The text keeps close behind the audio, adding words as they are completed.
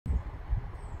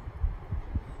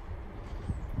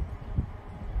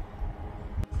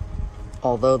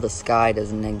Although the sky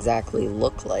doesn't exactly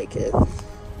look like it,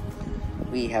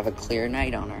 we have a clear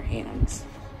night on our hands,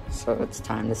 so it's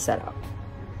time to set up.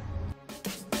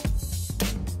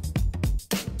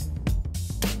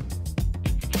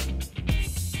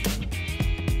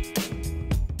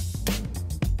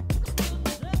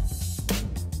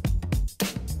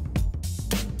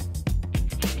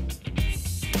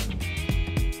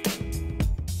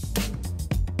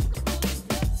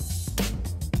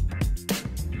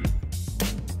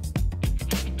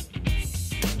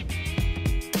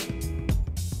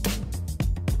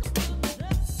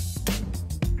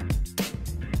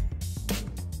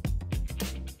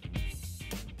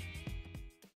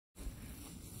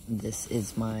 This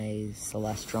is my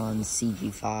Celestron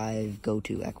CG5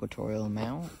 go-to equatorial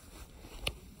mount,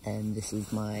 and this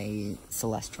is my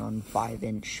Celestron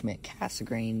 5-inch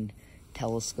Schmidt-Cassegrain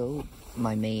telescope,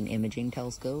 my main imaging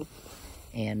telescope,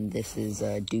 and this is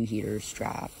a dew heater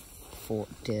strap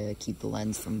to keep the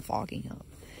lens from fogging up.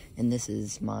 And this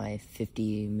is my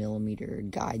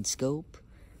 50mm guide scope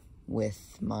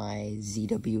with my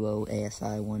ZWO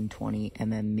ASI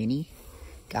 120mm mini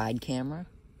guide camera.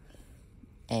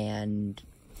 And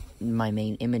my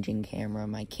main imaging camera,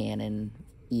 my Canon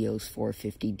EOS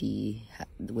 450D,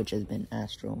 which has been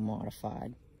astro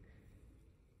modified.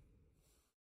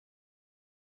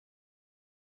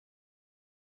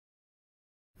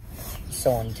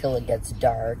 So until it gets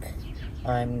dark,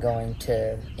 I'm going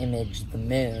to image the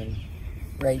moon.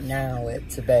 Right now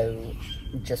it's about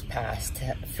just past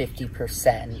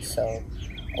 50%, so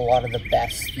a lot of the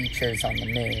best features on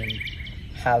the moon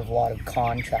have a lot of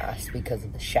contrast because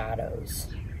of the shadows,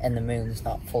 and the moon's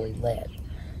not fully lit.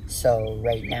 So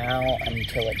right now,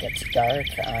 until it gets dark,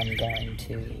 I'm going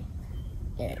to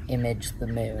image the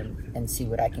moon and see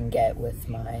what I can get with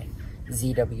my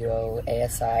ZWO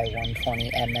ASI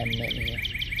 120mm mini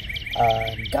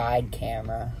guide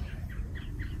camera.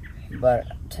 But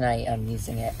tonight I'm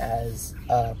using it as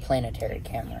a planetary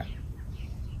camera.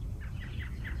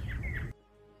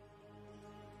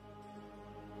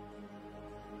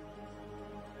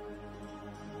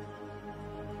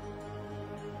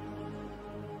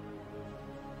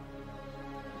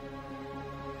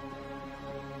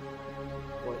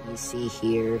 What you see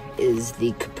here is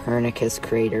the Copernicus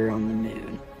crater on the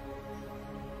moon.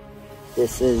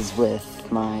 This is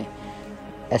with my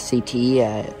SCT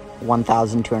at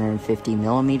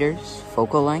 1,250mm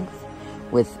focal length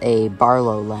with a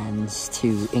Barlow lens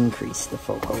to increase the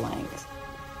focal length.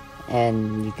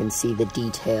 And you can see the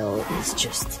detail is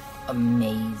just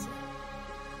amazing.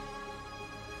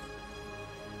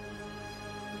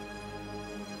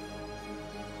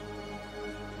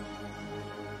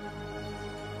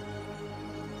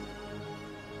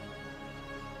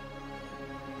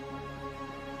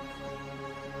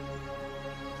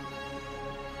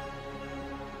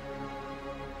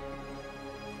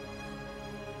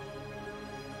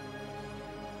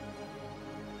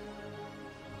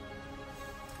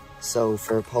 So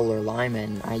for polar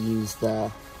alignment, I use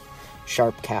the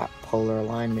SharpCap polar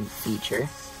alignment feature,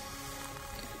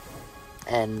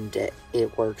 and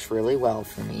it works really well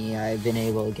for me. I've been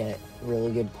able to get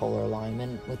really good polar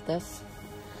alignment with this.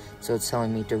 So it's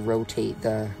telling me to rotate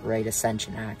the right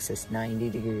ascension axis 90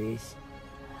 degrees.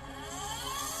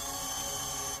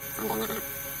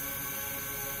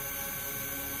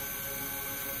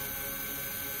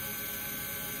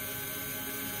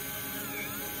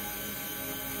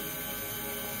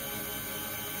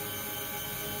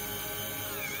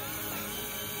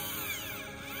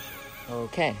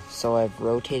 Okay, so I've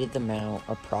rotated the mount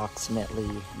approximately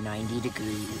 90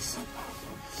 degrees,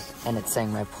 and it's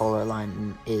saying my polar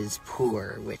alignment is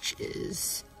poor, which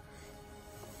is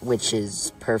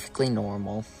perfectly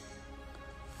normal.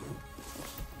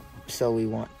 So we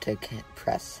want to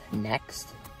press next,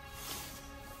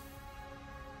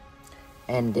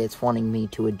 and it's wanting me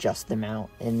to adjust the mount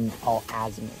in all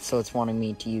azimuths. So it's wanting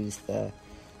me to use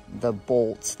the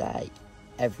bolts that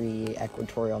every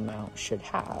equatorial mount should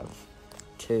have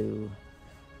to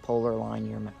polar align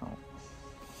your mount.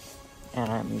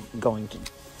 And I'm going to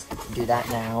do that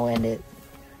now, and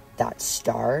that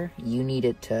star, you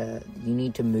need to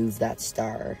move that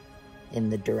star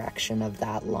in the direction of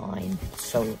that line,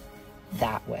 so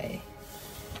that way,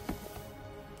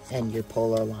 and your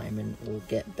polar alignment will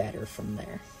get better from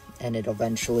there. And it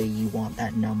eventually, you want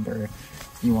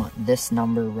this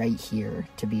number right here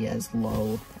to be as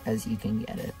low as you can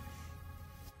get it.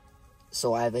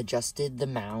 So I've adjusted the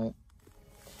mount,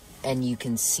 and you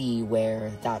can see where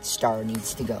that star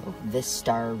needs to go. This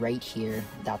star right here,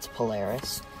 that's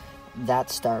Polaris. That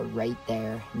star right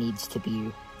there needs to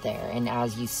be there. And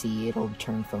as you see, it'll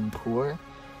turn from poor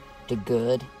to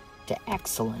good to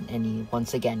excellent, and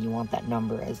once again, you want that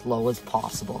number as low as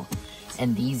possible.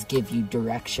 And these give you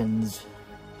directions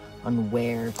on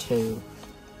where to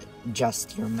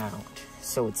adjust your mount.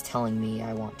 So it's telling me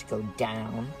I want to go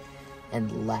down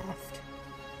and left.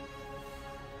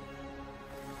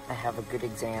 I have a good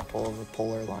example of a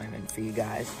polar alignment for you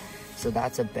guys. So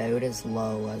that's about as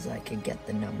low as I could get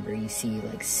the number. You see,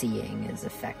 like, seeing is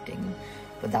affecting,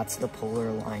 but that's the polar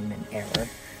alignment error.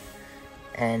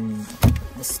 And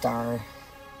the star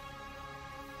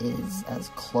is as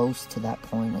close to that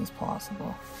point as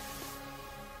possible.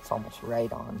 It's almost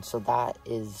right on. So that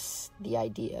is the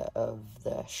idea of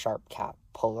the SharpCap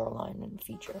polar alignment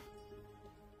feature.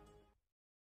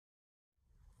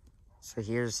 So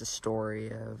here's the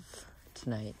story of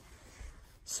tonight.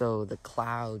 So the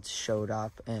clouds showed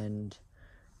up and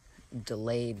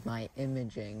delayed my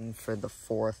imaging for the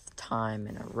 4th time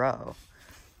in a row.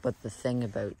 But the thing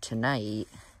about tonight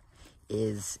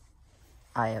is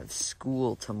I have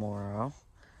school tomorrow.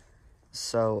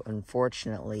 So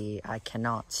unfortunately, I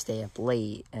cannot stay up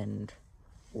late and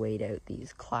wait out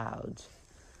these clouds.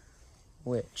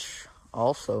 Which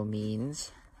also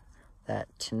means that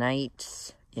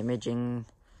tonight's imaging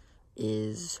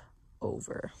is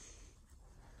over.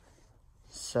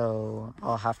 So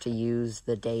I'll have to use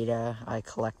the data I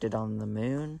collected on the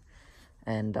moon,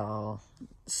 and I'll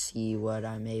see what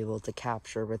I'm able to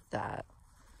capture with that.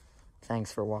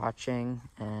 Thanks for watching,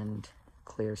 and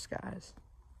clear skies.